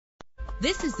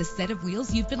This is the set of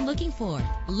wheels you've been looking for.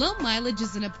 Low mileage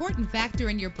is an important factor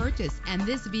in your purchase, and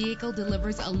this vehicle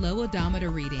delivers a low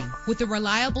odometer reading with a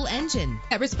reliable engine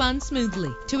that responds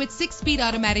smoothly to its 6-speed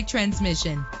automatic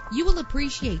transmission. You will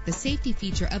appreciate the safety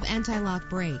feature of anti-lock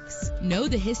brakes. Know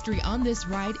the history on this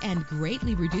ride and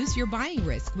greatly reduce your buying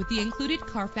risk with the included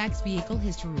Carfax Vehicle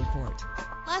History Report.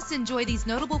 Plus, enjoy these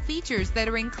notable features that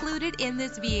are included in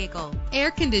this vehicle: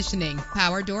 air conditioning,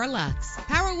 power door locks,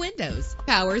 power windows,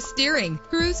 power steering,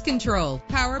 cruise control,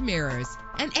 power mirrors,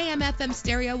 an AM/FM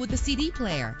stereo with a CD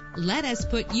player. Let us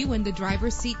put you in the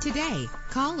driver's seat today.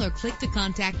 Call or click to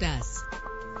contact us.